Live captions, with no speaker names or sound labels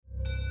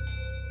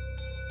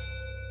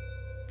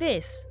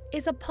This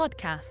is a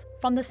podcast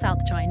from the South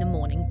China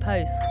Morning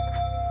Post.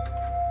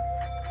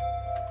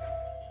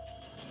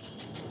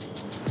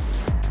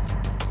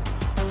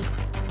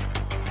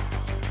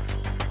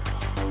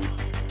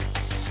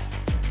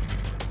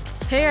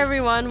 Hey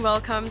everyone,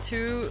 welcome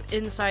to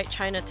Inside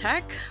China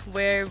Tech,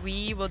 where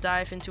we will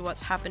dive into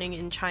what's happening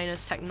in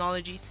China's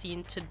technology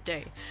scene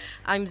today.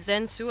 I'm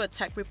Zen Su, a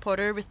tech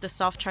reporter with the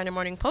South China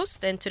Morning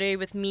Post, and today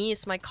with me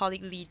is my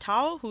colleague Li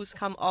Tao, who's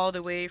come all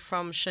the way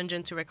from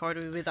Shenzhen to record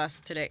with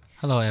us today.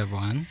 Hello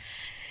everyone.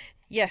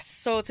 Yes,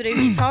 so today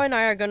Li Tao and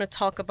I are going to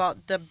talk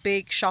about the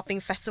big shopping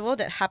festival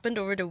that happened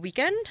over the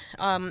weekend,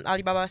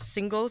 Alibaba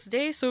Singles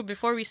Day. So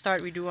before we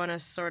start, we do want to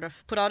sort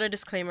of put out a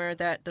disclaimer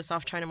that the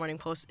South China Morning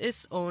Post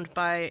is owned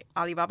by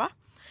Alibaba.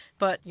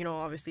 But,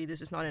 obviously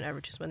this is not an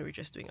advertisement, we're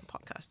just doing a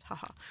podcast,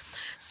 haha.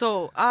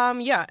 So,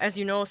 as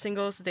you know,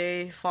 Singles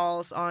Day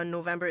falls on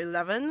November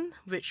 11,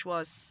 which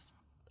was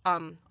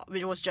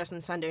just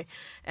on Sunday.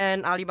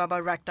 And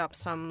Alibaba racked up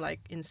some,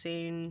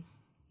 insane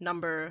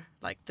number,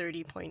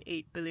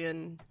 30.8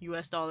 billion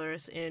US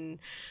dollars in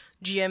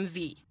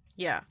GMV.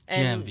 Yeah.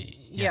 And GMV.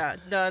 Yeah.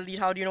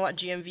 How do you know what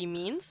GMV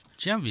means?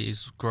 GMV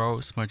is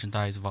gross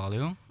merchandise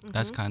volume. Mm-hmm.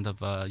 That's kind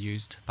of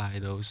used by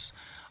those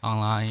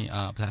online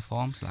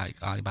platforms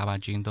like Alibaba,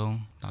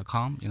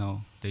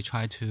 Jingdong.com. They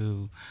try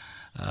to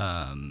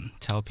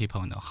tell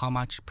people how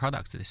much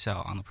products they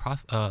sell on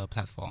the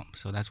platform.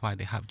 So that's why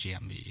they have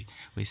GMV.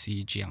 We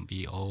see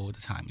GMV all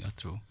the time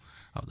through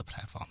of the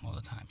platform all the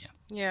time.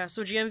 Yeah,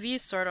 so GMV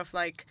is sort of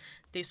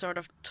they sort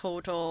of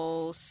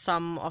total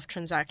sum of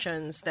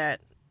transactions that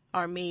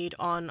are made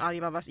on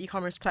Alibaba's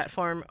e-commerce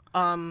platform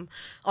on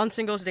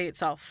Singles Day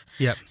itself.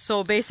 Yep.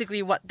 So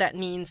basically what that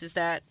means is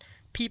that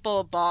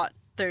people bought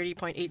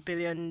 $30.8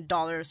 billion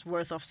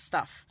worth of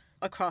stuff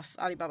across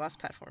Alibaba's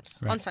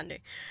platforms on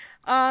Sunday.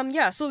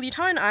 So Li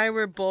Tao and I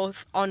were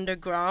both on the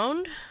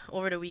ground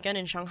over the weekend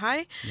in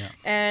Shanghai. Yeah.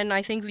 And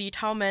I think Li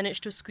Tao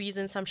managed to squeeze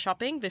in some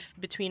shopping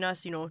between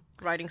us,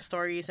 writing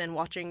stories and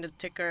watching the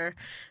ticker.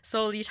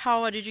 So Li Tao,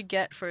 what did you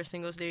get for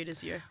Singles Day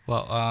this year?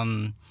 Well,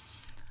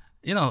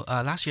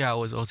 last year I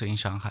was also in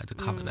Shanghai to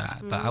cover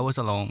that, but I was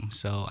alone,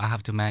 so I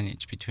have to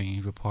manage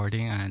between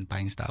reporting and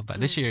buying stuff. But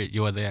this year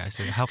you were there,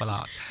 so you help a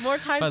lot. More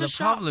time to shop. But the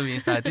problem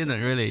is I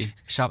didn't really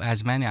shop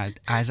as many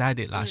as I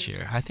did last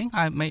year. I think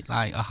I made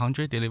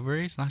 100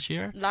 deliveries last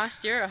year.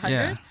 Last year,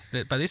 100?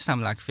 Yeah, but this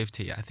time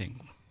 50, I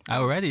think. I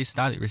already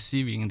started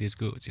receiving these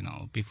goods,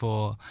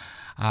 Before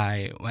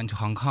I went to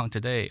Hong Kong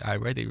today, I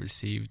already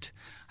received,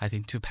 I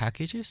think, 2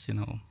 packages,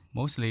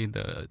 Mostly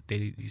the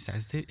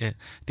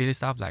daily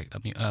stuff like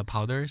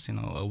powders,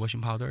 washing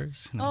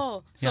powders.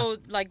 Oh, so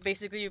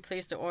basically you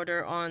placed the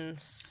order on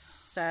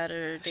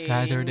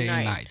Saturday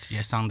night.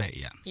 Yeah, Sunday,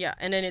 yeah. Yeah,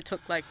 and then it took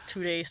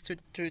 2 days to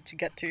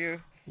get to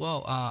you.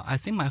 Well, I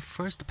think my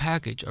first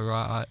package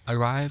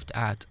arrived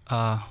at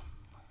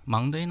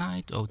Monday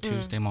night or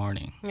Tuesday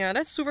morning. Yeah,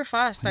 that's super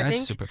fast. I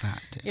think super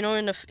fast.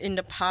 Yeah. In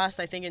the past,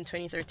 I think in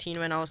 2013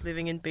 when I was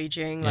living in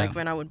Beijing,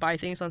 when I would buy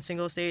things on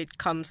Singles Day, it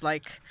comes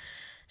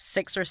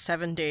 6 or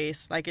 7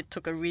 days. It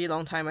took a really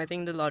long time. I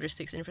think the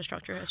logistics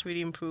infrastructure has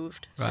really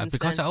improved since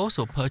because then. I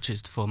also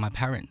purchased for my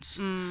parents,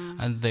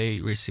 and they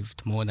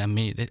received more than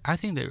me. I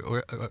think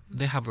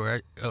they have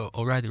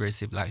already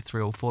received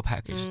 3 or 4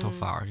 packages so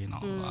far.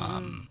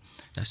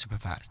 That's super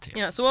fast.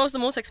 Yeah. So what was the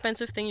most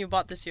expensive thing you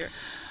bought this year?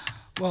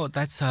 Well,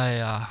 that's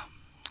how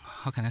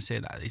can I say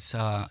that? It's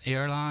a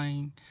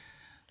airline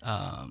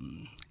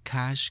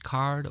cash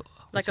card.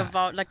 Like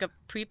a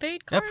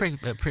prepaid card?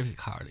 A prepaid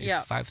card is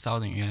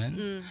 5,000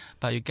 yuan.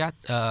 But you get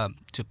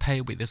to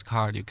pay with this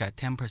card, you get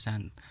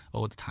 10%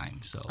 all the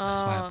time. So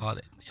that's why I bought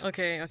it. Yeah.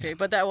 Okay. Yeah.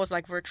 But that was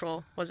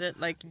virtual. Was it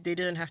they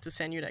didn't have to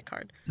send you that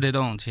card? They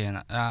don't.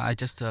 Yeah. I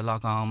just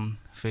log on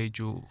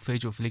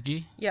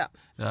Fliggy. Yeah.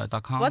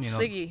 .com. What's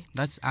Fliggy?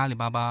 That's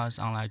Alibaba's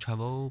online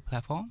travel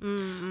platform.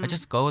 I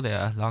just go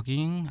there, log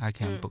in. I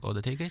can book all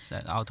the tickets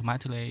and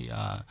automatically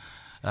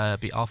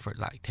be offered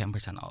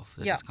 10% off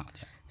the discount.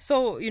 Yeah.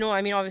 So,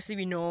 obviously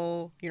we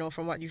know,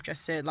 from what you've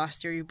just said,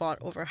 last year you bought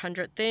over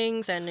 100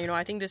 things. And,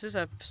 I think this is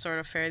a sort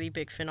of fairly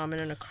big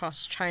phenomenon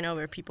across China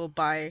where people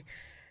buy,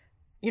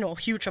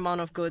 huge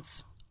amount of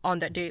goods on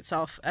that day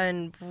itself.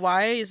 And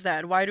why is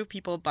that? Why do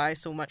people buy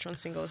so much on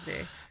Singles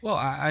Day? Well,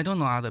 I don't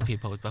know other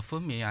people, but for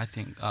me, I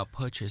think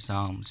purchase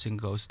on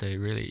Singles Day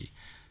really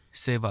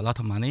save a lot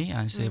of money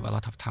and save a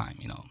lot of time,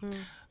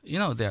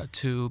 there are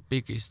 2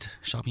 biggest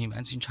shopping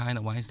events in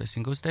China. One is the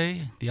Singles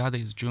Day. The other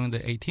is June the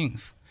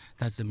 18th.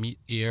 That's the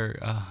mid-year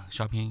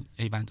shopping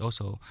event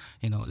also,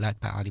 led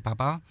by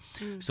Alibaba.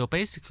 So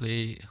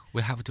basically,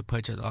 we have to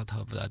purchase a lot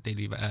of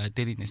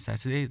daily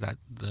necessities, like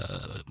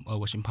the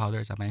washing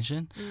powders I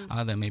mentioned,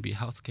 other maybe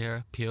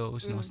healthcare,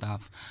 pills,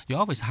 stuff. You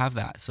always have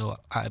that. So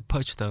I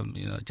purchased them,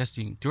 just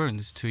during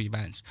these 2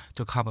 events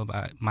to cover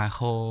my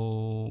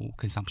whole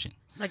consumption.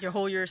 Like your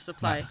whole year's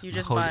supply. You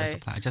just whole buy. Year's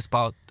supply. I just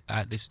bought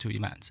at these 2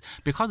 events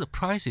because the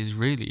price is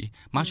really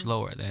much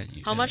lower than.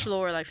 How much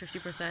lower?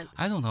 50%?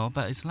 I don't know,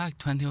 but it's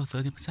 20 or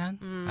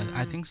 30%.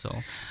 I think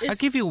so. I'll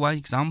give you one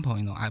example.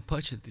 I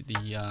purchased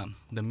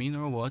the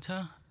mineral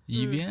water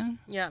Evian.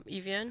 Yeah,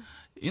 Evian.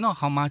 You know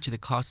how much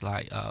it costs?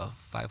 Like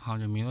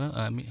 500 million.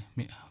 I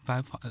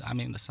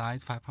mean the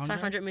size 500.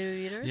 500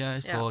 milliliters. Yeah,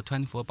 for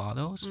 24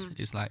 bottles,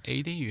 it's like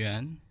 80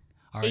 yuan.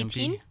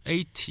 RMB.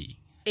 80.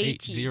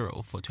 80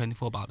 for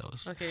 24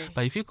 bottles. Okay.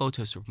 But if you go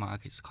to a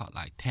supermarket, it's called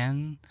like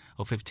 10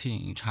 or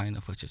 15 in China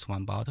for just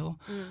one bottle.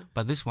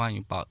 But this one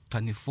you bought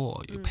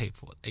 24, you pay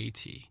for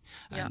 80.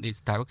 And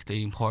it's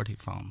directly imported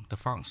from the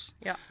France.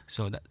 Yeah.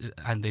 So that,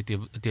 and they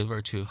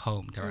deliver to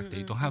home directly.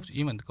 You don't have to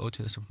even go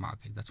to the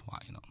supermarket. That's why,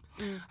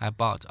 I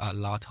bought a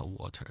lot of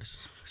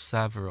waters,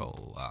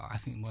 several, I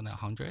think more than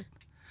 100.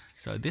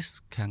 So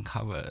this can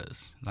cover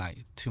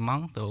like 2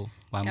 months or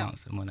 1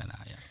 month, more than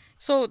that, yeah.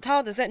 So,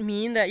 Tao, does that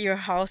mean that your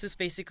house is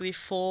basically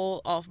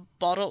full of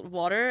bottled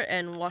water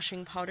and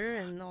washing powder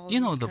and all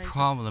these The kinds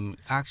problem,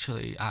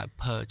 actually, I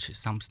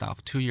purchased some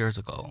stuff 2 years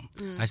ago.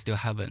 I still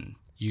haven't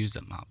used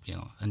them up,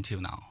 until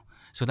now.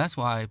 So that's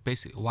why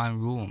basically one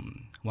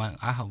room,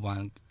 I have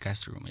one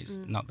guest room, it's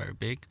not very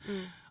big.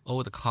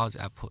 All the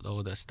closet, I put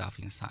all the stuff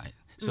inside.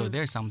 So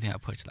there's something I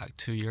purchased like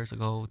 2 years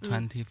ago,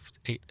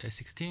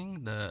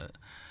 2016, the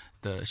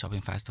shopping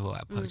festival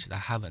I purchased. I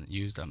haven't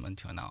used them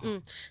until now.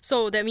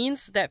 So that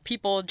means that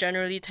people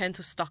generally tend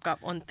to stock up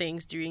on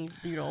things during,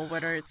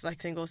 whether it's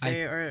like Singles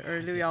Day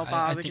or Liu Yao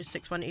Ba, which is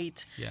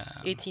 618,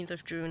 18th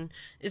of June.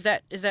 Is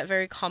that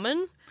very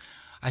common?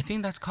 I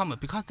think that's common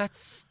because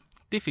that's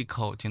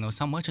difficult.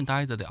 Some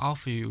merchandiser, they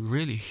offer you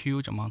really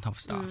huge amount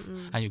of stuff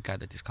and you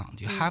get a discount.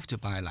 You have to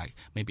buy like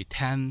maybe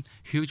 10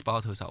 huge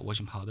bottles of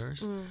washing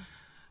powders.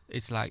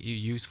 It's like you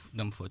use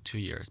them for 2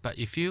 years. But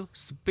if you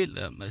split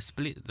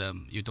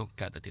them, you don't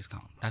get the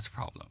discount. That's a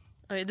problem.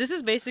 Okay, this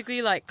is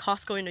basically like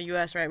Costco in the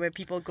US, right? Where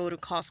people go to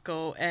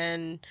Costco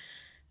and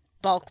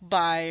bulk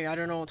buy, I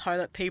don't know,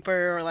 toilet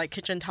paper or like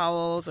kitchen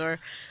towels or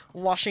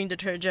washing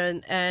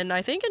detergent. And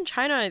I think in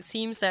China, it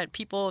seems that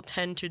people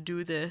tend to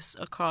do this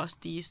across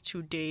these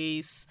 2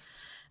 days,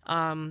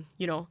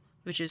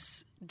 which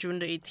is June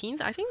the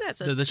 18th. I think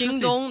that's a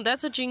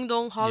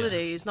Jingdong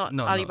holiday. It's not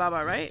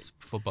Alibaba, right? It's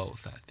for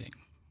both, I think.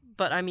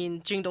 But I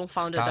mean, Jingdong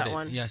founded that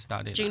one. Yeah,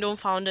 started. Jingdong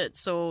founded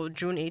so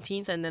June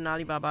 18th, and then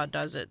Alibaba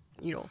does it,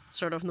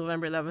 sort of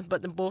November 11th.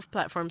 But then both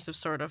platforms have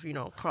sort of,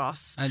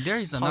 cross. And there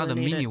is another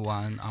mini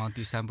one on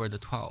December the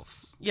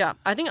 12th. Yeah,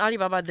 I think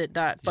Alibaba did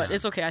that, but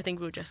it's okay. I think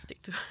we'll just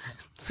stick to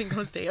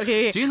Singles Day.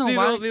 Okay. Do you know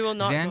why? We will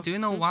not. Zen, do you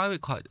know why we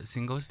call it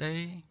Singles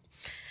Day?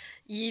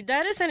 Yeah,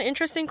 that is an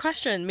interesting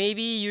question.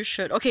 Maybe you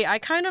should. Okay, I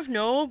kind of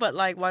know, but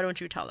like, why don't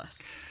you tell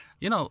us?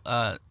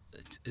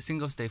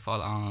 Singles Day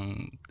fall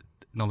on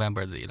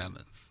November the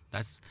 11th.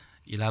 That's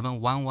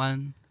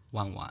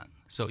 11/11/11.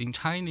 So in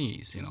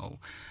Chinese,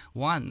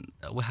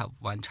 we have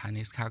one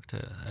Chinese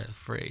character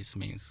phrase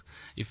means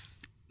if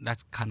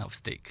that's kind of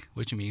stick,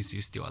 which means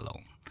you're still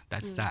alone.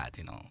 That's sad,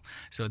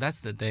 So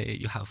that's the day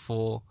you have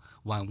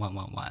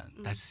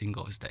 4/11/11. That's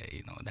Singles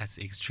Day, That's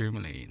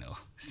extremely,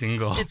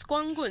 single. It's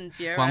光棍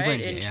节, right? 光棍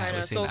节, in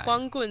China. So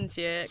光棍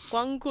节,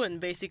 光棍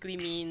basically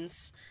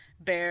means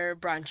bare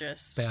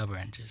branches. Bare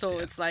branches. So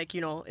it's like, you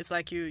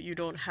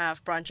don't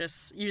have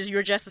branches.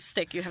 You're just a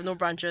stick. You have no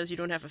branches. You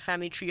don't have a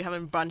family tree. You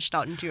haven't branched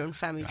out into your own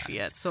family tree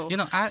yet. So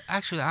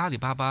actually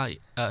Alibaba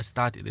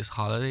started this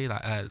holiday,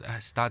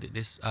 started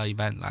this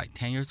event like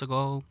 10 years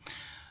ago.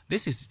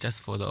 This is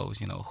just for those,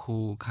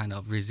 who kind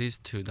of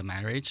resist to the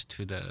marriage,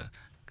 to the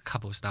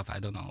couple stuff. I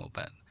don't know,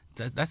 but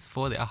that's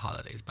for their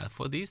holidays. But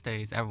for these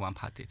days, everyone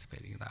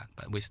participating in that.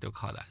 But we still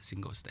call that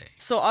Singles Day.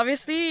 So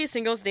obviously,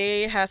 Singles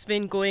Day has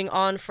been going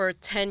on for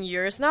 10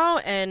 years now.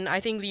 And I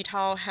think Li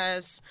Tao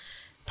has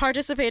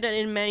participated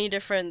in many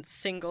different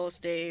Singles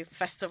Day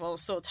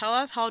festivals. So tell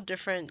us how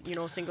different,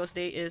 Singles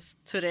Day is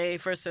today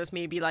versus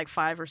maybe like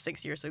 5 or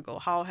 6 years ago.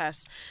 How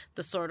has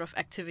the sort of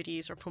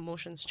activities or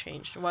promotions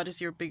changed? What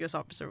is your biggest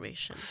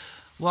observation?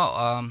 Well,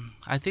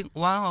 I think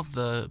one of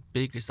the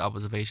biggest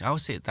observation, I would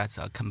say that's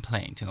a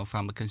complaint,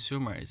 from the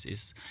consumers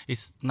is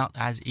it's not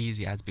as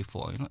easy as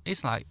before.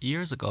 It's like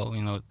years ago,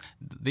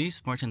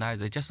 these merchandise,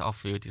 they just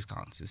offer you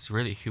discounts. It's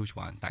really huge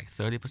ones, like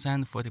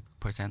 30%,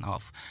 40%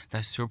 off.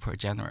 That's super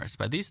generous.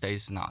 But these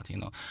days, not,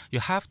 You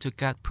have to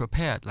get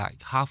prepared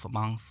like half a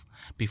month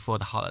before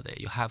the holiday.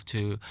 You have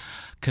to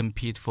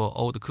compete for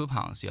all the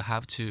coupons. You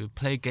have to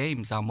play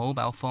games on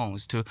mobile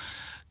phones to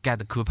get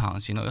the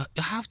coupons. You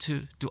have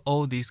to do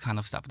all these kind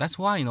of stuff. That's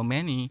why,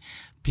 many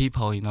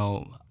people,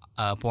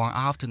 born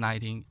after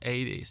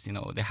 1980s,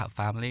 they have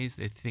families.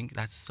 They think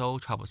that's so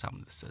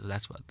troublesome. So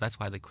that's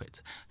why they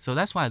quit. So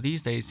that's why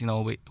these days,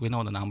 we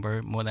know the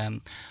number, more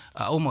than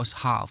almost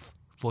half,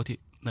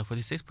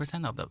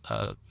 46% of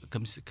the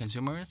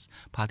consumers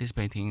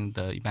participating in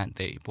the event,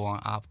 they born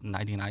after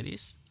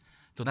 1990s.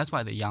 So that's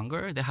why they're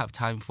younger. They have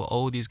time for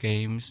all these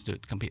games to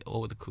compete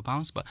all the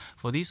coupons. But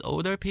for these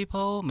older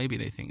people, maybe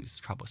they think it's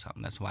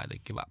troublesome. That's why they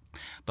give up.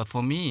 But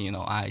for me,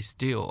 I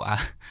still,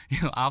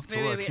 after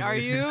work. Wait. Are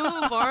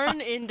you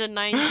born in the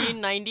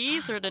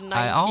 1990s or the 1980s?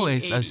 I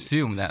always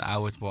assume that I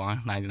was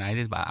born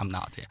 1990s, but I'm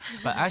not. Yeah.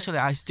 But actually,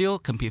 I still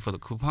compete for the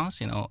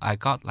coupons. I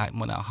got like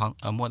more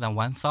than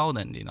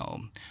 1,000.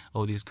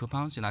 All these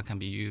coupons, can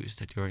be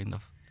used during the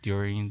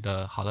during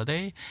the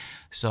holiday.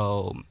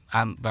 So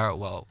I'm very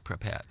well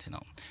prepared,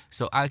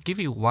 So I'll give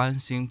you one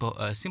simple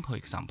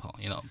example,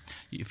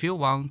 If you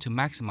want to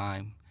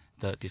maximize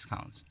the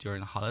discounts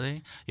during the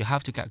holiday, you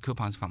have to get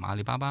coupons from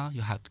Alibaba,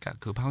 you have to get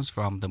coupons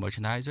from the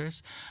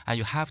merchandisers, and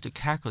you have to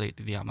calculate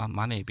the amount of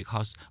money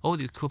because all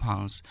these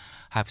coupons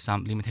have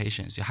some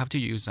limitations. You have to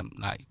use them,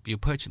 like you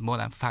purchase more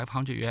than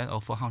 500 yuan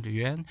or 400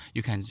 yuan,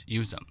 you can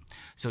use them.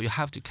 So you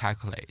have to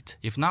calculate.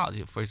 If not,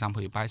 for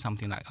example, you buy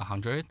something like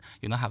 100,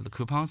 you don't have the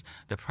coupons,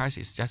 the price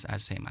is just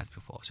as same as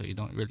before. So you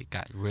don't really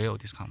get real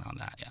discount on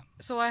that, yeah.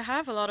 So I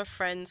have a lot of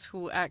friends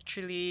who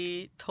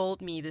actually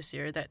told me this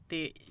year that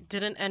they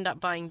didn't end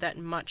up buying that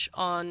much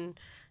on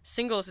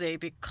Singles Day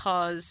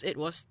because it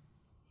was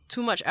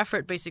too much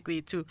effort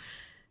basically to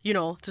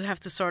have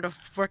to sort of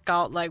work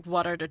out like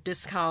what are the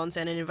discounts,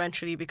 and then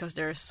eventually because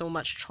there is so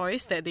much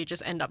choice that they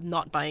just end up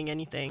not buying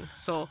anything.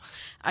 So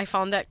I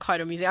found that quite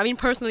amusing. I mean,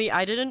 personally,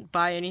 I didn't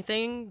buy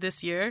anything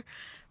this year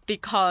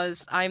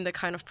because I'm the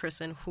kind of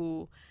person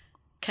who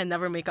can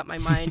never make up my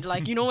mind.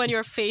 Like, when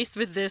you're faced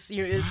with this,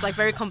 it's like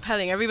very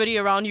compelling. Everybody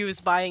around you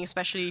is buying,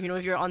 especially,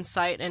 if you're on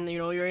site and,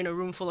 you're in a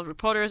room full of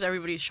reporters,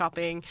 everybody's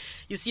shopping.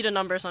 You see the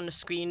numbers on the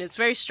screen. It's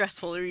very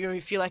stressful. You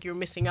feel like you're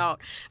missing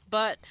out.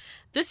 But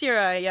this year,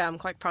 I'm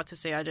quite proud to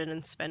say I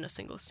didn't spend a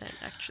single cent,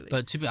 actually.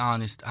 But to be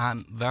honest,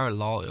 I'm very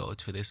loyal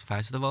to this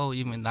festival.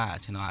 Even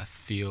that, I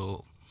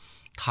feel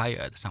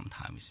tired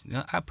sometimes.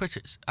 I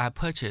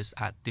purchase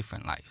at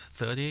different like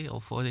 30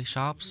 or 40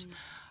 shops.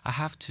 I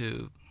have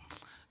to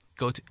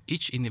go to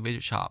each individual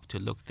shop to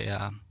look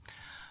their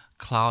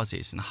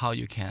clauses and how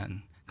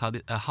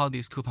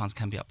these coupons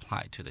can be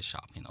applied to the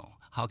shop.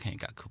 How can you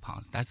get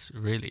coupons? That's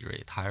really,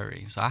 really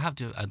tiring. So I have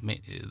to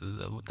admit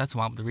that's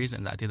one of the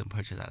reasons I didn't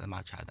purchase as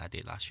much as I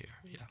did last year.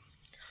 Yeah.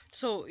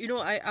 So,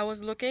 I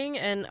was looking,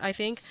 and I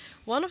think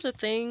one of the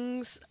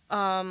things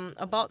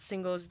about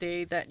Singles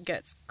Day that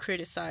gets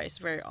criticized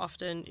very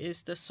often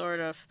is the sort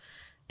of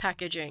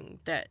packaging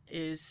that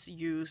is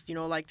used,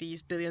 like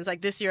these billions.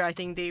 Like this year, I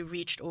think they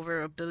reached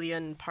over 1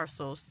 billion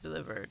parcels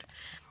delivered.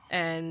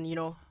 And,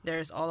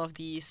 there's all of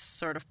these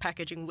sort of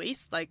packaging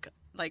waste, like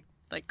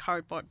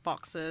cardboard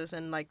boxes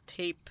and like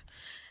tape.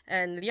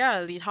 And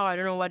yeah, Li Tao, I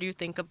don't know, what do you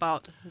think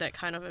about that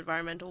kind of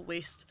environmental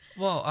waste?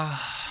 Well,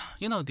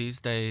 these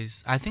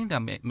days, I think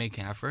they're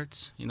making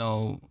efforts.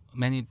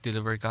 Many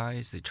delivery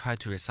guys, they try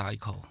to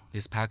recycle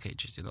these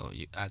packages,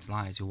 as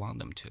long as you want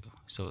them to,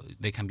 so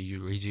they can be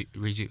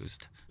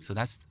reduced. So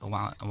that's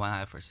one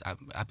effort,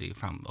 I believe,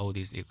 from all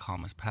these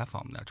e-commerce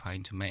platforms they're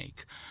trying to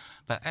make.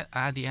 But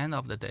at the end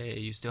of the day,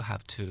 you still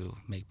have to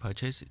make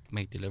purchase,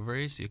 make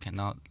deliveries. You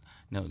cannot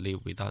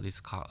live without this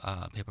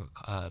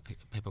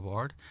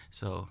paperboard.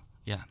 So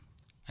yeah.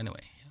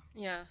 Anyway.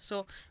 Yeah.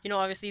 So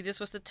obviously this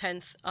was the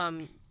 10th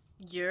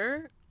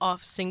year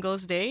of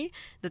Singles Day,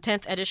 the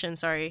 10th edition.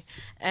 Sorry,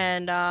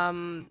 and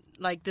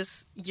like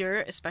this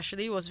year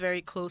especially was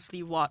very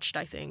closely watched,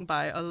 I think,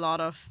 by a lot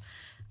of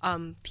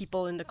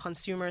people in the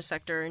consumer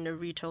sector, in the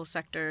retail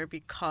sector,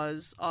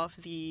 because of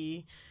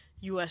the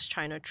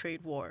U.S.-China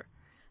trade war,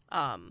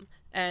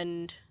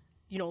 and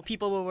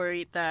people were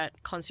worried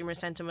that consumer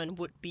sentiment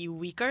would be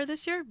weaker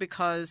this year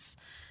because,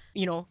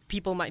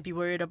 people might be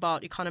worried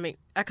about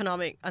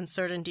economic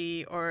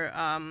uncertainty, or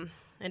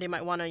and they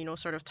might want to,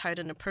 sort of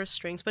tighten the purse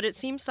strings. But it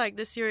seems like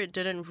this year it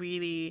didn't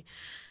really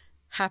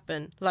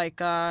happen. Like,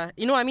 they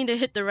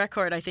hit the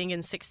record, I think,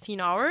 in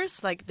 16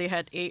 hours. Like, they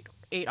had eight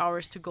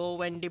hours to go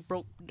when they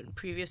broke the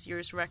previous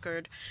year's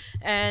record.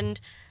 And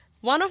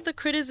one of the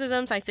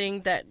criticisms, I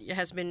think, that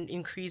has been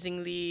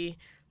increasingly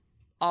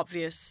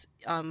obvious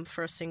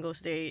for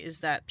Singles Day is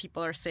that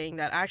people are saying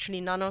that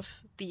actually none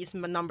of these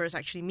numbers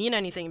actually mean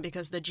anything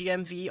because the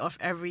GMV of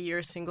every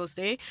year's Singles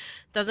Day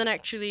doesn't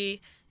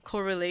actually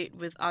correlate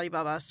with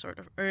Alibaba's sort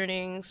of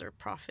earnings or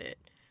profit.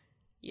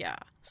 Yeah.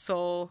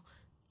 So,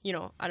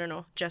 I don't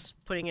know, just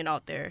putting it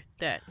out there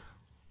that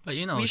but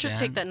we should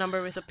take that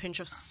number with a pinch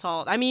of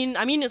salt. I mean,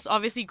 it's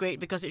obviously great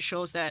because it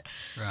shows that,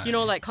 right,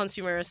 like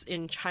consumers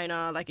in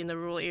China, like in the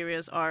rural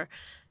areas,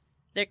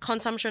 their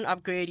consumption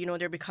upgrade,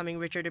 they're becoming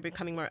richer, they're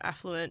becoming more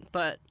affluent.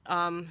 But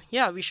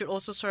we should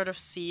also sort of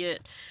see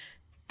it.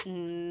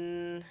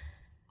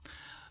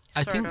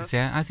 I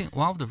think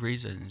one of the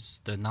reasons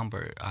the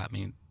number,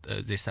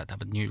 they set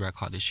up a new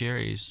record this year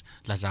is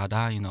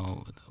Lazada,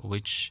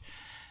 which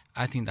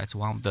I think that's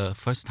one of the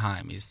first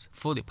time is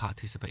fully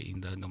participate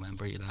in the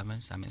November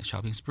 11th,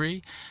 shopping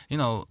spree.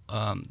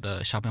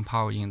 The shopping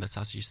power in the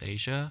Southeast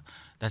Asia,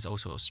 that's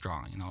also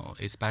strong,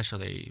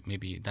 especially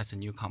maybe that's a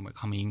newcomer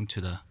coming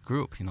into the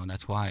group,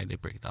 that's why they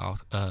break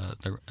out,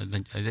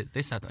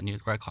 they set a new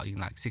record in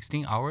like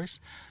 16 hours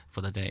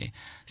for the day.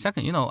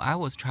 Second, I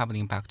was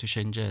traveling back to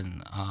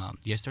Shenzhen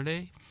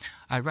yesterday.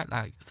 I read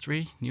like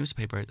 3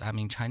 newspapers,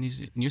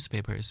 Chinese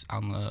newspapers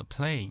on a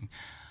plane.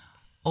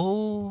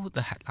 All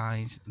the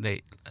headlines,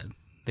 they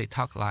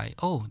talk like,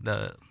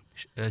 the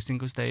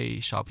Singles Day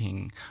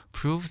shopping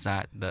proves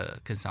that the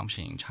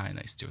consumption in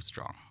China is still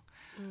strong.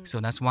 So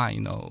that's why,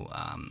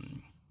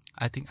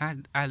 I think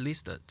at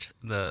least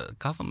the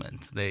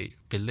government, they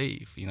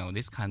believe,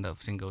 this kind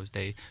of Singles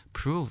Day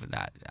prove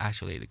that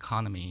actually the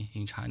economy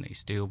in China is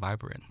still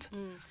vibrant.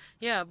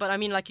 Yeah, but I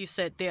mean, like you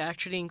said, they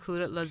actually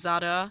included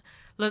Lazada.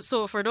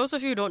 So for those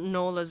of you who don't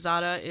know,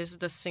 Lazada is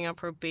the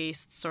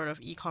Singapore-based sort of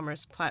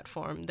e-commerce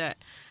platform that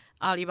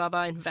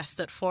Alibaba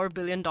invested $4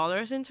 billion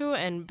into,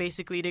 and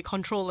basically they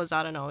control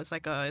Lazada now. It's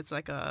like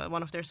a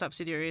one of their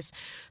subsidiaries.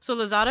 So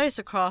Lazada is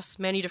across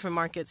many different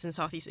markets in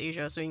Southeast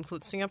Asia. So it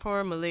includes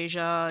Singapore,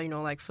 Malaysia,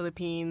 like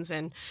Philippines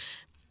and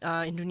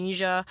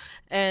Indonesia.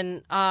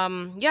 And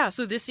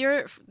so this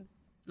year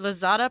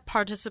Lazada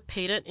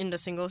participated in the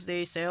Singles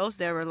Day sales.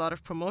 There were a lot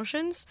of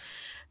promotions,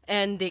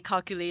 and they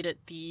calculated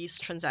these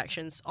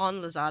transactions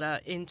on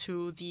Lazada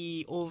into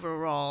the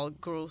overall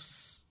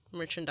gross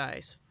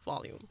merchandise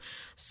volume.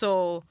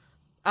 So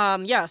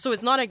so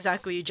it's not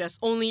exactly just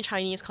only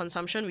Chinese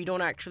consumption. We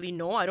don't actually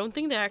know. I don't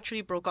think they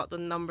actually broke out the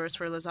numbers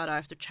for Lazada. I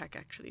have to check,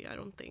 actually. I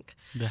don't think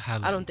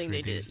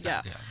they did.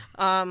 Yeah.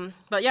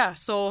 But yeah,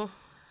 so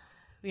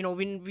we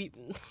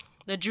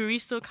the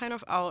jury's still kind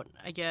of out,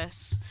 I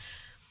guess.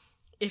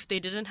 If they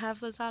didn't have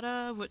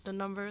Lazada, would the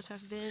numbers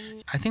have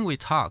been? I think we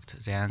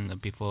talked then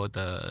before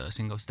the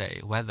Singles Day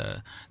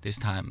whether this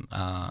time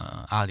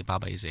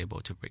Alibaba is able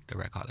to break the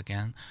record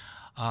again.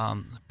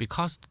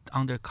 Because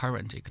under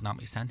current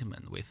economic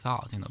sentiment, we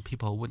thought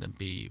people wouldn't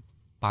be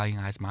buying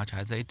as much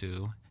as they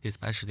do,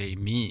 especially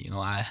me.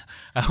 I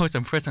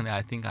wasn't personally.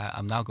 I think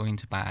I'm not going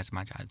to buy as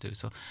much as I do.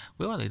 So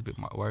we were a little bit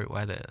more worried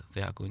whether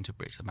they are going to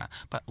break the mark.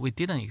 But we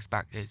didn't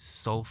expect it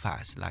so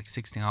fast. Like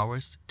 16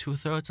 hours,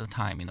 2/3 of the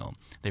time,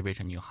 they reach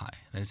a new high.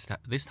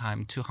 This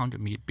time,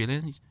 200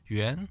 billion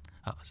yuan,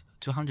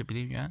 200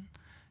 billion yuan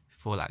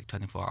for like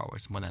 24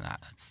 hours. More than that,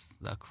 that's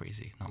a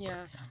crazy number.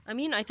 Yeah. I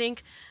mean, I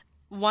think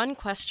one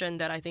question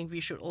that I think we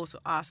should also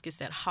ask is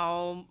that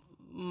how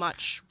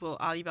much will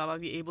Alibaba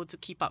be able to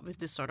keep up with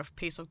this sort of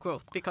pace of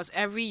growth? Because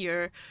every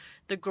year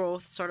the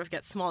growth sort of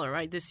gets smaller,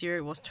 right? This year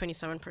it was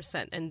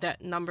 27%, and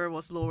that number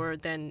was lower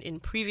than in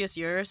previous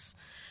years.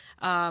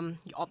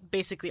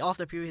 Basically, of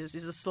the previous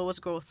is the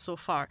slowest growth so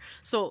far.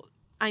 So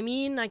I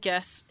mean, I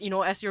guess,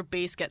 as your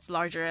base gets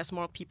larger, as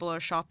more people are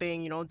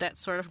shopping, that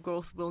sort of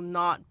growth will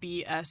not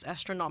be as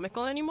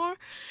astronomical anymore.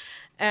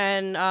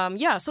 And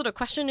so the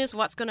question is,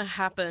 what's going to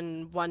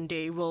happen one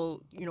day?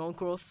 Will,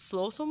 growth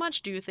slow so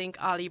much? Do you think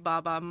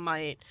Alibaba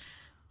might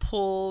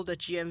pull the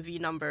GMV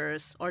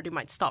numbers, or they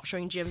might stop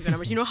showing GMV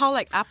numbers? You know how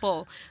like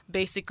Apple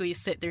basically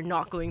said they're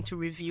not going to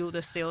reveal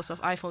the sales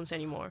of iPhones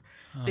anymore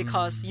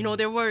because,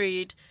 they're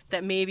worried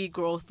that maybe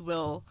growth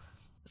will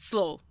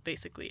slow,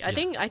 basically. I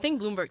think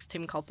Bloomberg's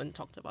Tim Kalpin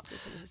talked about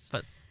this in his...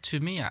 But to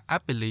me, I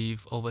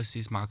believe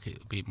overseas market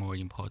will be more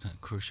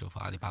important, crucial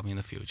for Alibaba in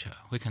the future.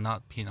 We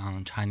cannot pin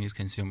on Chinese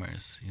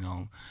consumers,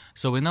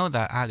 So we know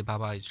that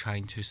Alibaba is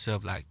trying to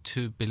serve like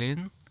 2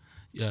 billion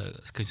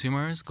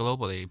consumers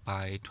globally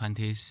by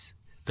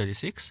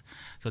 2036.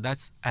 So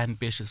that's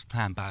ambitious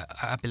plan, but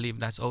I believe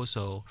that's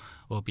also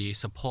will be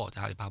support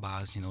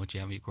Alibaba's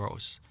GMV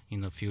growth in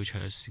the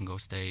future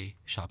Singles Day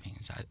shopping.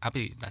 So I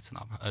believe that's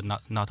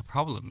not a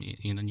problem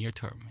in the near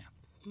term.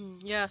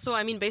 Yeah, so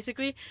I mean,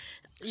 basically,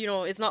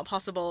 it's not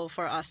possible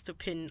for us to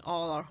pin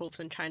all our hopes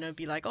in China,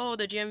 be like, oh,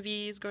 the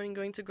GMV is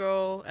going to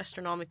grow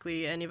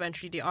astronomically, and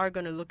eventually they are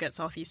going to look at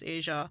Southeast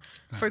Asia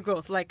for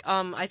growth. Like,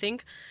 I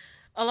think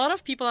a lot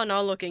of people are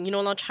now looking,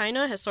 now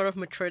China has sort of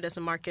matured as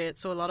a market,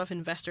 so a lot of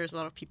investors, a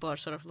lot of people are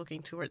sort of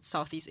looking towards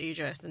Southeast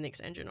Asia as the next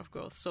engine of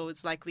growth. So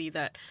it's likely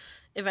that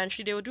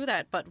eventually they will do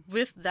that. But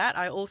with that,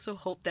 I also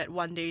hope that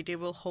one day they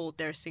will hold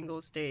their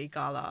Singles Day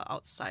gala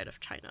outside of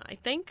China. I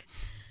think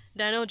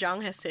Daniel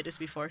Zhang has said this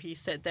before. He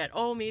said that,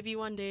 maybe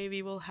one day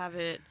we will have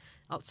it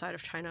outside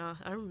of China.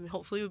 I don't know,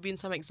 hopefully it will be in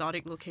some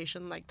exotic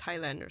location like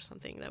Thailand or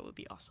something. That would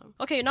be awesome.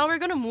 Okay, now we're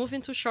going to move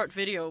into short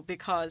video,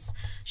 because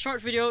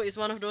short video is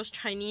one of those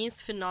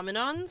Chinese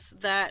phenomenons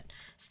that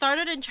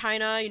started in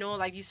China,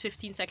 like these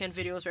 15-second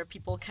videos where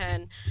people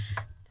can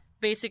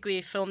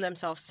basically film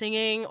themselves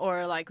singing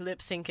or like lip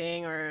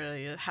syncing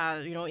or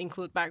have,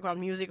 include background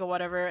music or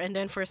whatever. And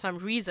then for some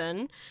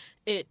reason,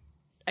 it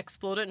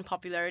exploded in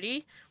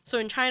popularity. So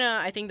in China,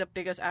 I think the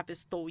biggest app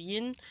is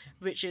Douyin,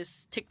 which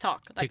is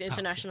TikTok. Like the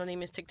international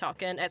name is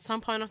TikTok. And at some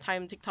point of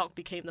time, TikTok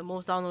became the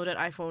most downloaded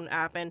iPhone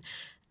app. And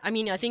I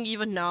mean, I think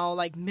even now,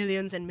 like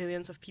millions and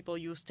millions of people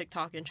use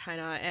TikTok in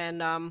China.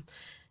 And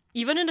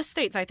even in the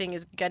States, I think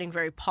is getting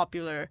very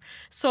popular.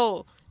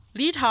 So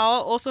Li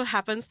Tao also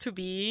happens to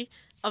be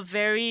a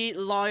very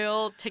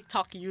loyal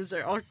TikTok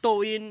user, or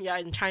Douyin. Yeah,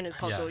 in China it's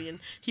called Douyin.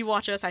 He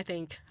watches, I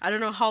don't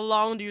know, how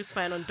long do you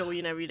spend on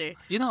Douyin every day?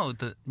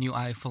 The new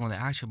iPhone, they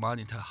actually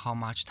monitor how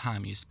much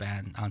time you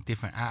spend on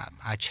different apps.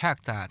 I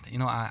checked that.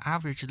 I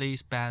averagely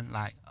spend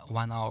like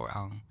 1 hour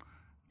on...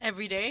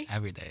 Every day?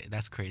 Every day.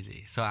 That's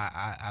crazy. So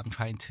I'm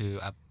trying to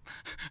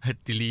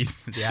delete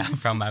the app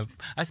from my...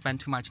 I spend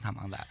too much time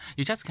on that.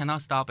 You just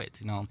cannot stop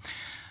it,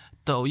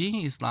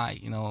 Douyin is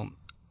like,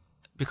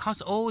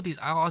 because all these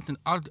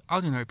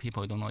ordinary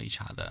people don't know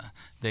each other,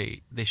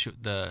 they shoot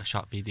the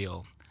short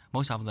video.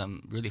 Most of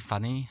them really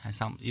funny and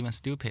some even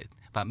stupid.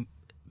 But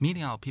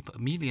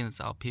millions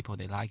of people,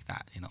 they like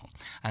that,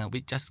 and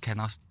we just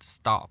cannot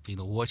stop,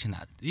 watching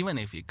that, even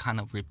if it kind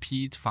of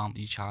repeat from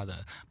each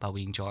other, but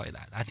we enjoy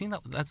that. I think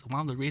that's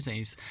one of the reasons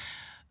is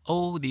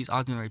all these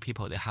ordinary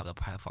people, they have the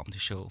platform to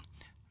show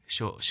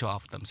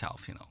off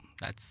themselves,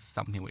 That's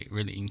something we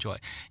really enjoy.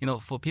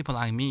 For people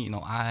like me,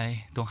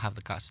 I don't have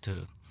the guts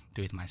to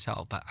do it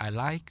myself, but I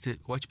like to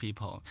watch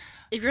people.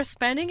 If you're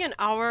spending an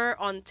hour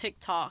on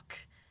TikTok,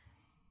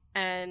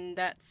 and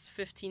that's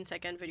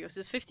 15-second videos.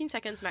 It's 15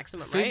 seconds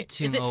maximum,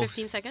 right? Is it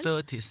 15 seconds?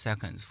 30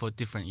 seconds for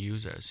different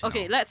users.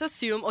 Okay, let's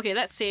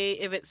say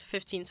if it's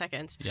 15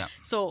 seconds. Yeah.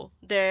 So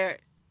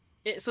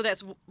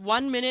that's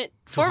 1 minute,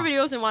 4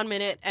 videos in 1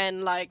 minute,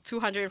 and like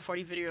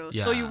 240 videos.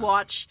 Yeah. So you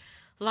watch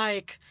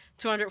like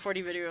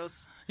 240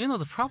 videos.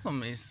 The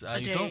problem is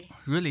you don't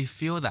really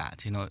feel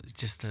that,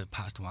 just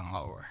past 1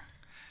 hour.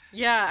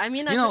 Yeah, I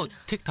mean,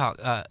 TikTok,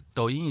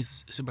 Douyin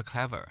is super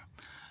clever.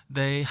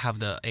 They have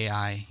the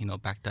AI,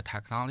 back the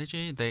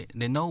technology. They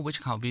know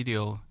which kind of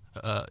video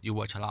you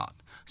watch a lot.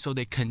 So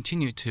they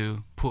continue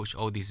to push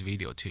all these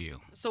video to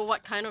you. So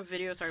what kind of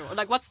videos are you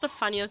like? What's the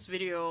funniest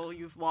video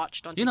you've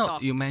watched on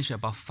TikTok? You mentioned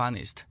about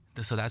funniest.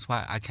 So that's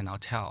why I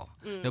cannot tell.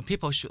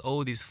 People shoot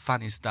all these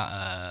funniest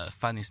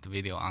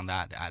video on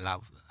that.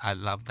 I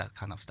love that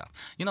kind of stuff.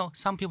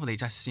 Some people, they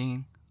just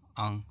sing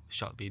on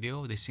short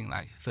video, they sing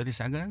like 30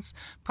 seconds.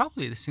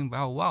 Probably they sing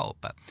very well,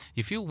 but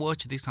if you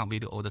watch this kind of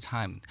video all the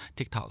time,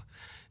 TikTok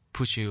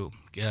push you,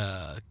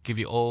 give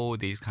you all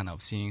these kind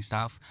of singing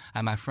stuff.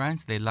 And my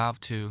friends, they love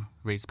to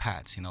raise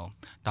pets,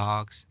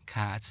 dogs,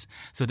 cats.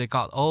 So they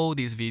got all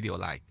these video,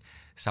 like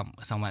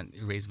someone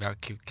raised very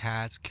cute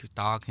cats, cute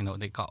dog.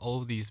 They got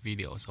all these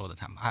videos all the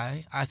time.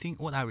 I think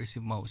what I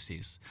receive most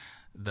is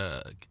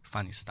the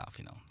funny stuff,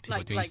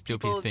 people doing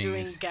stupid people things,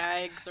 doing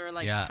gags or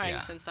like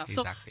pranks and stuff.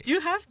 Exactly. So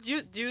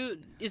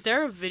is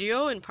there a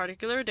video in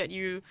particular that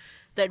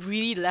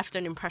really left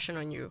an impression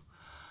on you?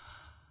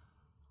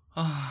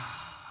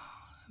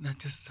 There's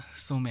just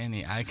so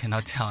many. I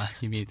cannot tell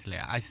immediately.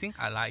 I think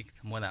I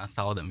liked more than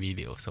 1,000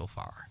 videos so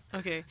far.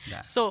 Okay.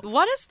 Yeah. So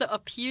what is the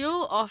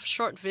appeal of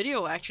short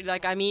video actually?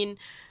 Like, I mean,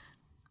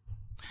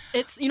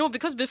 it's,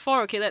 because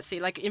before, okay, let's say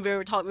like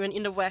when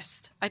in the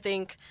West, I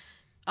think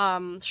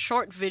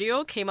short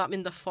video came up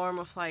in the form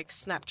of like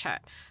Snapchat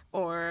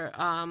or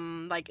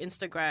like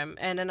Instagram.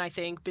 And then I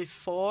think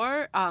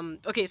before,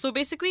 so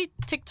basically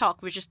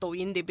TikTok, which is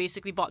Douyin, they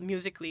basically bought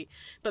Musical.ly.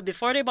 But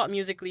before they bought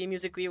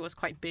Musical.ly was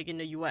quite big in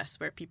the US,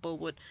 where people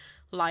would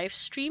live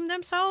stream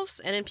themselves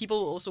and then people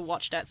will also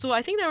watch that. So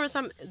I think there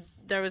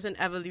was an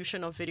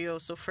evolution of video.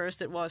 So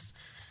first it was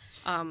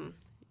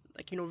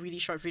really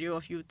short video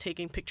of you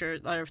taking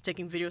pictures or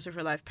taking videos of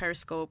your life,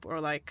 Periscope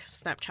or like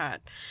Snapchat,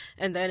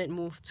 and then it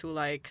moved to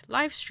like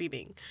live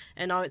streaming,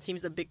 and now it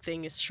seems the big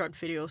thing is short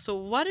video. So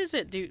what is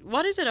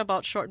it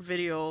about short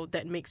video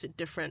that makes it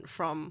different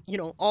from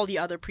all the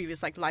other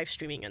previous like live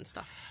streaming and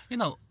stuff?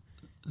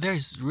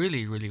 There's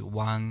really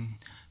one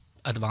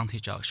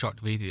advantage of short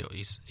video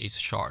is it's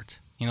short.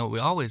 We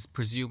always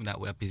presume that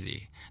we're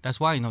busy. That's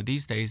why,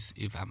 these days,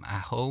 if I'm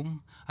at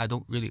home, I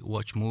don't really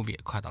watch movie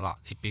quite a lot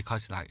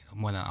because like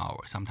more than an hour,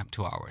 sometimes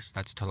 2 hours.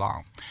 That's too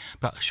long.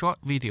 But short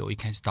video, you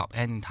can stop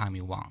anytime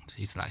you want.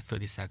 It's like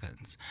 30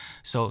 seconds.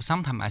 So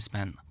sometimes I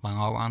spend 1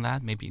 hour on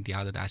that. Maybe the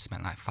other day I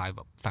spend like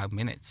 5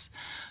 minutes.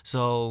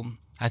 So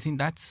I think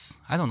that's,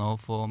 I don't know,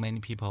 for many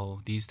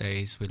people these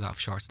days, we love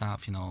short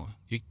stuff.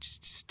 You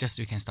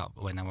can stop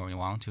whenever you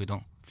want. You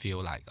don't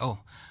feel like,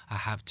 I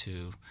have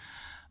to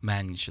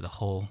manage the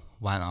whole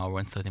 1 hour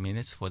and 30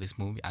 minutes for this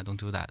movie. I don't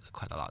do that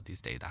quite a lot these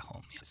days at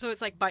home. Yeah. So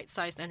it's like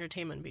bite-sized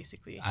entertainment,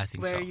 basically. I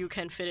think where so. Where you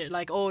can fit it,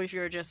 like, if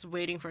you're just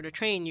waiting for the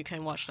train, you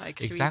can watch like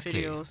 3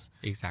 videos.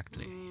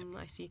 Exactly.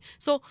 I see.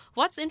 So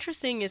what's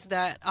interesting is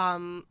that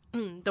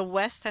the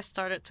West has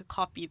started to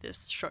copy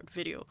this short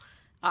video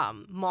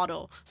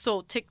model.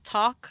 So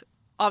TikTok,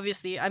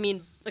 obviously, I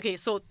mean, okay,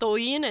 so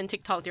Douyin and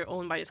TikTok, they're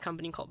owned by this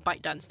company called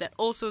ByteDance that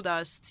also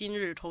does 今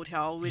日头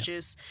条,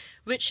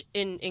 which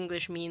in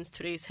English means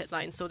today's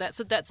headlines. So that's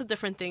a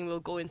different thing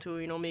we'll go into,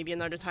 maybe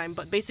another time.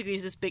 But basically,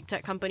 it's this big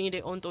tech company.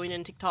 They own Douyin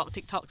and TikTok.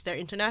 TikTok's their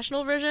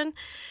international version.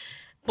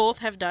 Both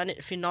have done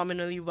it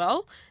phenomenally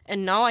well.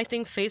 And now I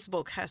think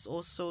Facebook has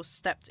also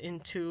stepped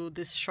into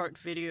this short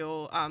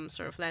video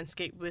sort of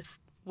landscape with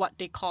what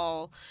they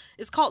call,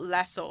 it's called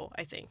Lasso,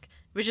 I think,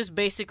 which is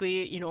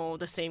basically,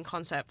 the same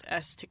concept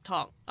as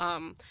TikTok.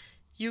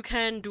 You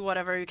can do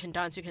whatever, you can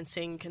dance, you can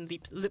sing, you can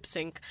lip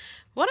sync.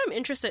 What I'm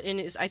interested in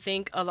is I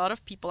think a lot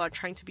of people are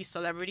trying to be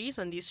celebrities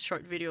on these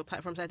short video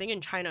platforms. I think in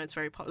China it's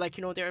very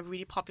there are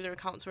really popular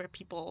accounts where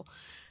people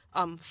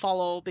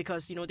follow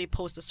because, they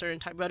post a certain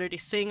type, whether they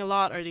sing a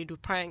lot or they do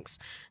pranks.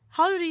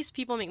 How do these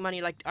people make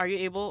money? Like, are you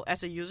able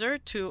as a user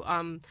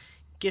to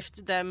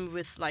gift them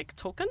with like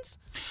tokens?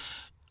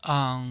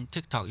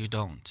 TikTok, you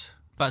don't.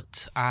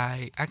 But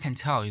I can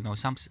tell,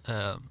 some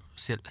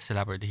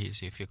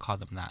celebrities, if you call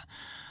them that,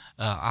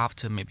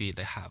 after maybe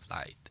they have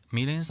like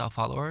millions of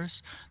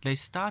followers, they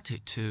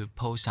started to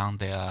post on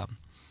their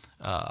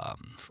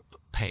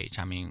page,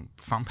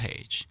 front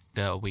page,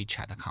 their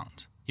WeChat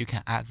account. you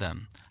can add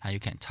them and you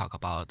can talk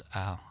about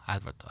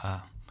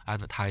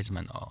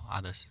advertisement or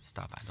other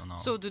stuff. I don't know.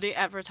 So do they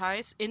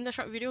advertise in the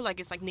short video? Like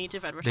it's like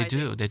native They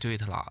advertising? do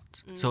it a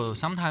lot. So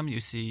sometimes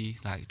you see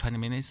like 20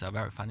 minutes of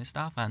very funny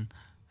stuff, and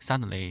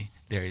suddenly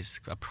there is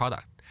a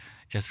product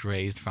just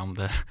raised from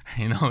the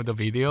the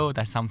video.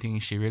 That's something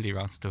she really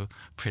wants to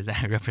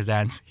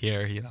represent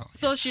here.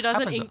 So she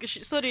doesn't.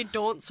 Happens So they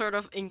don't sort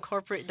of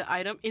incorporate the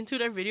item into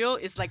their video.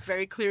 It's like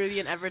very clearly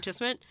an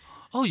advertisement.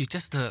 Oh, you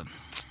just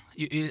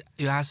you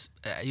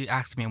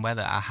asked me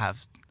whether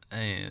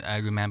I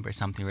remember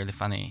something really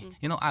funny.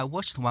 I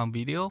watched one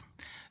video.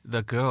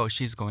 The girl,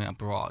 she's going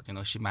abroad.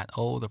 She met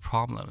all the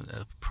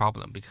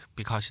problem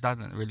because she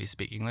doesn't really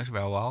speak English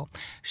very well.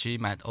 She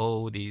met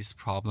all these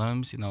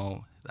problems.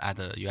 At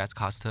the U.S.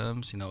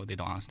 customs. They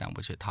don't understand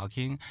what you're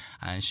talking,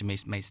 and she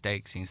makes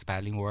mistakes in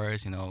spelling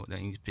words. In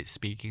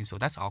speaking. So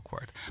that's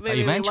awkward.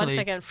 Wait, 1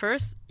 second.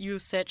 First, you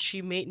said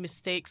she made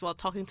mistakes while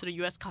talking to the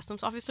U.S.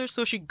 customs officer.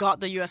 So she got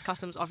the U.S.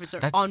 customs officer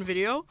on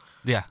video.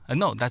 Yeah.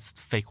 No, that's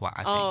fake one.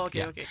 I think. Oh, okay,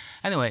 yeah. okay.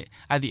 Anyway,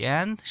 at the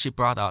end, she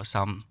brought out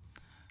some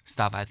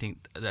stuff. I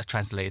think the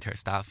translator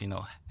stuff.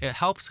 It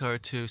helps her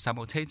to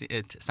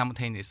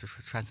simultaneously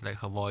translate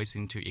her voice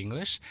into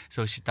English,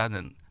 so she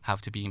doesn't have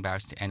to be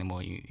embarrassed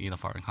anymore in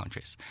foreign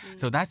countries.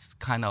 So that's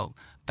kind of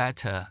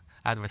better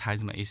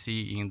advertisement you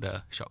see in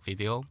the short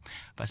video.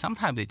 But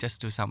sometimes they just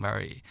do some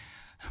very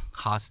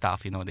hard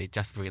stuff. They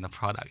just bring the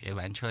product.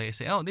 Eventually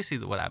say, oh, this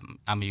is what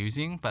I'm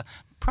using. But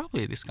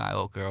probably this guy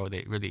or girl,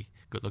 they really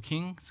good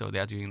looking, so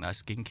they're doing a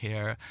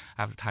skincare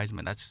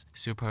advertisement that's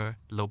super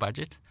low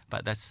budget.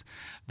 But that's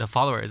the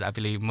followers. I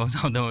believe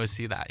most of them will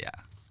see that. Yeah.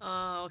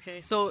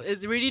 Okay. So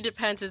it really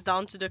depends. It's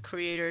down to the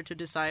creator to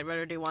decide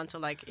whether they want to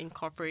like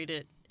incorporate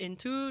it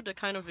into the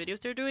kind of videos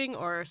they're doing,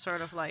 or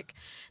sort of like,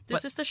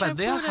 this is the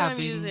shampoo that I'm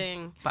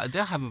using. But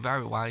they're having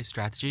very wise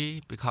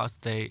strategy, because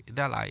they're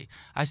like,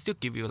 I still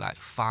give you like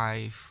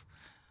 5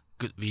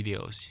 good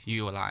videos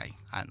you like,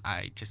 and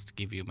I just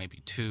give you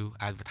maybe 2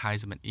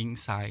 advertisement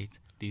inside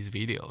these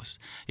videos.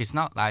 It's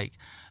not like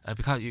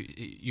because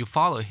you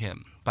follow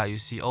him, but you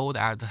see all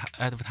the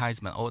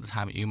advertisement all the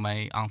time, you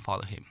may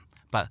unfollow him.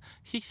 But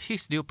he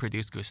still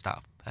produce good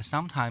stuff.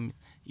 Sometimes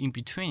in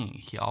between,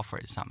 he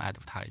offers some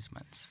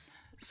advertisements.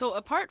 So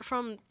apart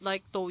from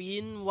like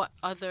Douyin, what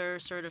other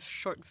sort of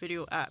short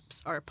video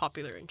apps are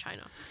popular in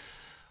China?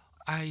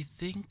 I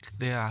think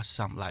there are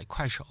some like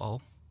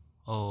Kuaishou,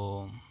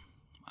 or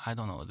I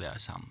don't know, there are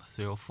some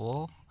 3 or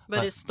 4.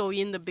 But is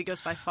Douyin the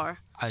biggest by far?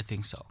 I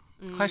think so.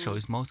 Kuaishou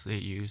is mostly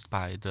used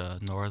by the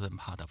northern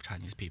part of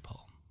Chinese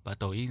people, but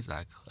Douyin is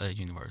like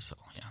universal,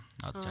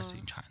 not just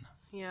in China.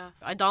 Yeah,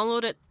 I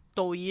downloaded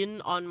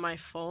Douyin on my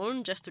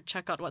phone just to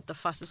check out what the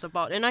fuss is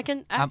about, and I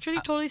can actually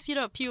totally see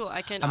the appeal.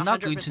 I'm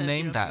not going to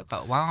name that,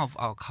 but one of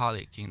our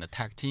colleagues in the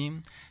tech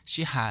team,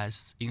 she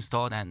has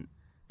installed and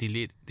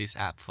deleted this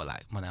app for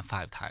like more than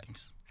 5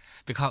 times.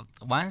 Because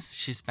once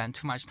she spent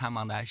too much time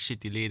on that, she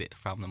deleted it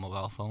from the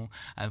mobile phone,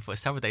 and for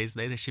several days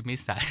later, she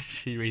missed that.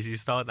 She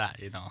reinstalled that,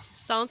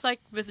 Sounds like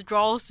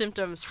withdrawal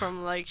symptoms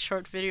from like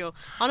short video.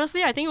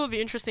 Honestly, I think it would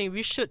be interesting.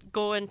 We should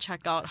go and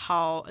check out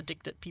how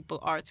addicted people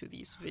are to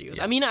these videos.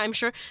 Yeah. I mean, I'm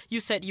sure you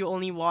said you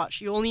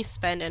only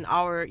spend an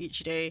hour each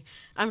day.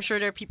 I'm sure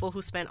there are people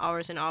who spend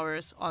hours and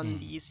hours on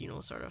these,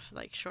 sort of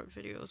like short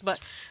videos. But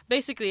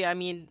basically, I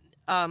mean,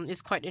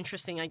 it's quite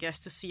interesting, I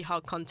guess, to see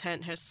how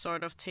content has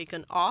sort of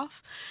taken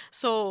off.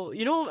 So,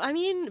 I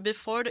mean,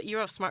 before the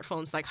era of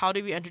smartphones, like, how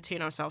did we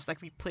entertain ourselves?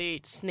 Like, we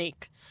played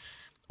Snake,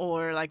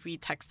 or like we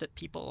texted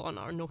people on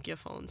our Nokia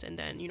phones, and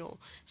then,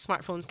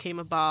 smartphones came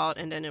about,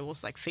 and then it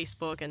was like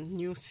Facebook and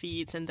news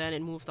feeds, and then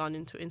it moved on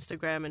into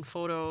Instagram and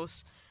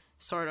photos,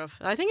 sort of.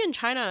 I think in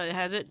China,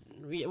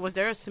 was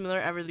there a similar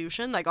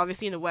evolution? Like,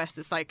 obviously in the West,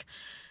 it's like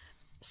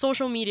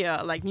social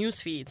media, like news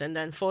feeds, and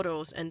then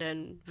photos, and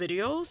then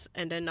videos,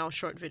 and then now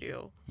short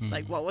video.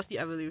 Like, what was the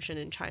evolution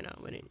in China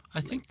when it? I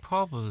think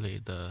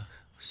probably the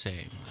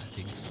same. I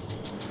think so.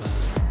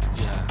 But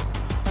yeah,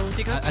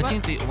 because I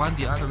think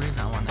the other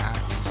reason I want to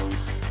add is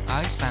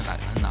I spend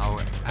like an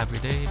hour every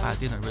day, but I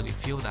didn't really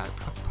feel that.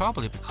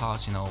 Probably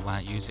because when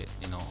I use it,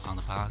 on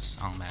the bus,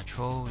 on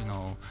metro,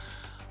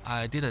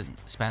 I didn't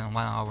spend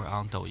 1 hour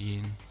on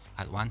Douyin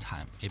at one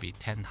time, maybe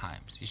 10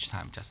 times, each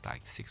time just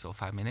like 6 or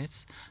 5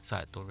 minutes. So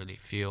I don't really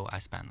feel I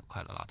spend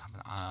quite a lot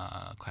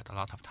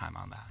of time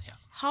on that. Yeah.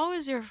 How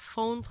is your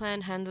phone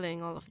plan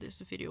handling all of this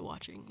video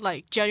watching?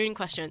 Like, genuine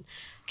question.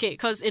 Okay,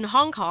 because in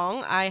Hong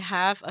Kong, I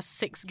have a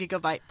 6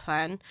 gigabyte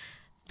plan,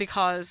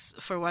 because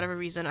for whatever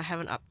reason I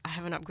haven't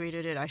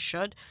upgraded it. I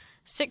should.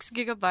 6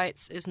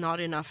 gigabytes is not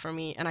enough for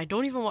me, and I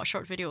don't even watch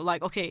short video.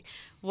 Like, okay,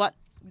 what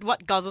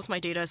guzzles my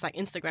data is like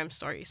Instagram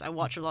stories. I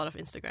watch a lot of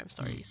Instagram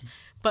stories.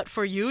 But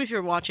for you, if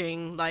you're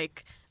watching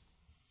like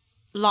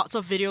lots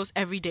of videos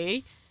every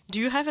day, do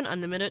you have an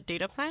unlimited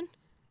data plan?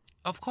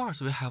 Of course,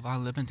 we have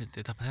unlimited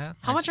data plan.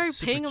 How much are you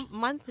paying a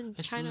month in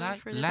China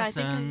for this? I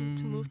think I need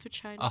to move to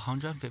China.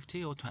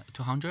 150 or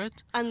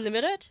 200.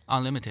 Unlimited?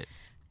 Unlimited.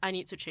 I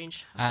need to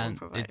change a phone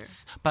provider.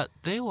 But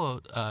they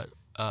will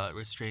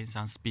restrain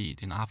some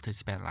speed. After you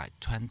spend like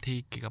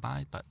 20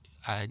 gigabyte, but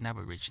I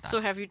never reached that.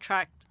 So have you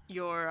tracked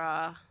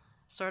your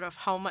sort of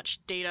how much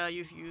data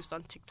you've used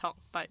on TikTok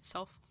by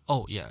itself?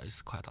 Oh yeah,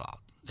 it's quite a lot.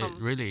 It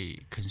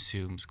really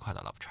consumes quite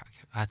a lot of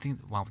traffic. I think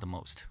one of the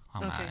most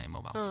on my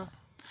mobile phone.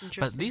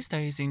 But these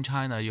days in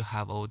China, you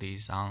have all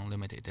these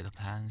unlimited data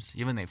plans.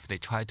 Even if they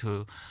try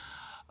to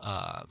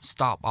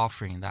stop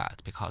offering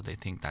that because they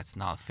think that's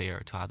not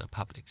fair to other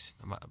publics.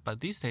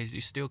 But these days,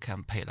 you still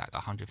can pay like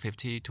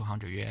 150,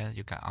 200 yuan.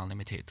 You get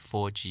unlimited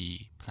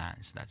 4G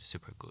plans. That's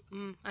super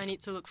good. I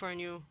need to look for a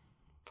new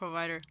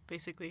provider,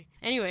 basically.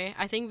 Anyway,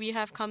 I think we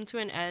have come to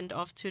an end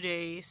of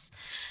today's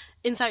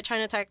Inside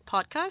China Tech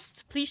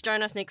podcast. Please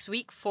join us next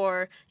week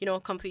for,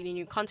 completely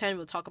new content.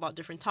 We'll talk about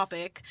different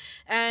topic.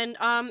 And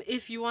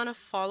if you want to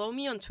follow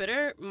me on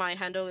Twitter, my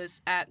handle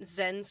is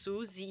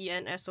 @Zensoo,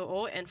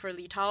 ZENSOO. And for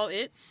Li Tao,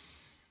 it's...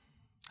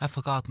 I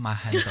forgot my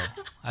handle.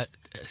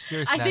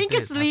 Seriously, I think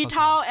it's Li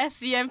Tao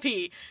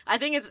SCMP. I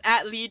think it's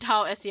 @Li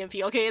Tao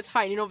SCMP. Okay, it's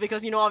fine,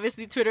 because,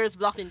 obviously Twitter is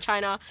blocked in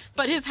China.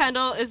 But his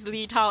handle is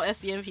Li Tao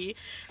SCMP.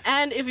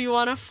 And if you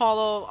want to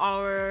follow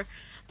our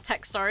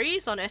tech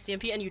stories on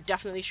SCMP, and you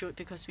definitely should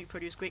because we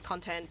produce great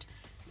content,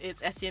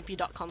 it's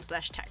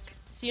scmp.com/tech.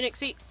 See you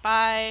next week.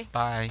 Bye.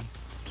 Bye.